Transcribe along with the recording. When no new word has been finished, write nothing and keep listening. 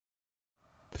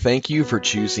Thank you for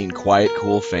choosing Quiet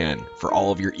Cool Fan for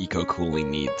all of your eco-cooling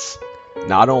needs.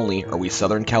 Not only are we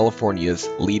Southern California's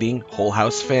leading whole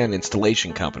house fan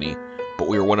installation company, but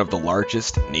we are one of the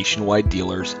largest nationwide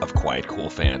dealers of Quiet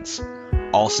Cool fans.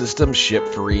 All systems ship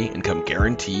free and come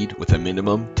guaranteed with a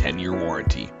minimum 10-year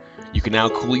warranty. You can now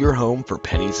cool your home for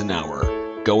pennies an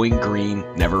hour. Going green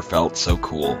never felt so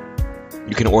cool.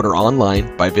 You can order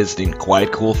online by visiting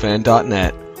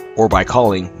quietcoolfan.net or by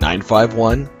calling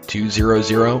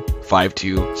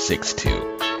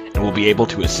 951-200-5262, and we'll be able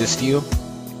to assist you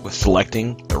with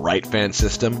selecting the right fan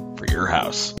system for your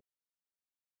house.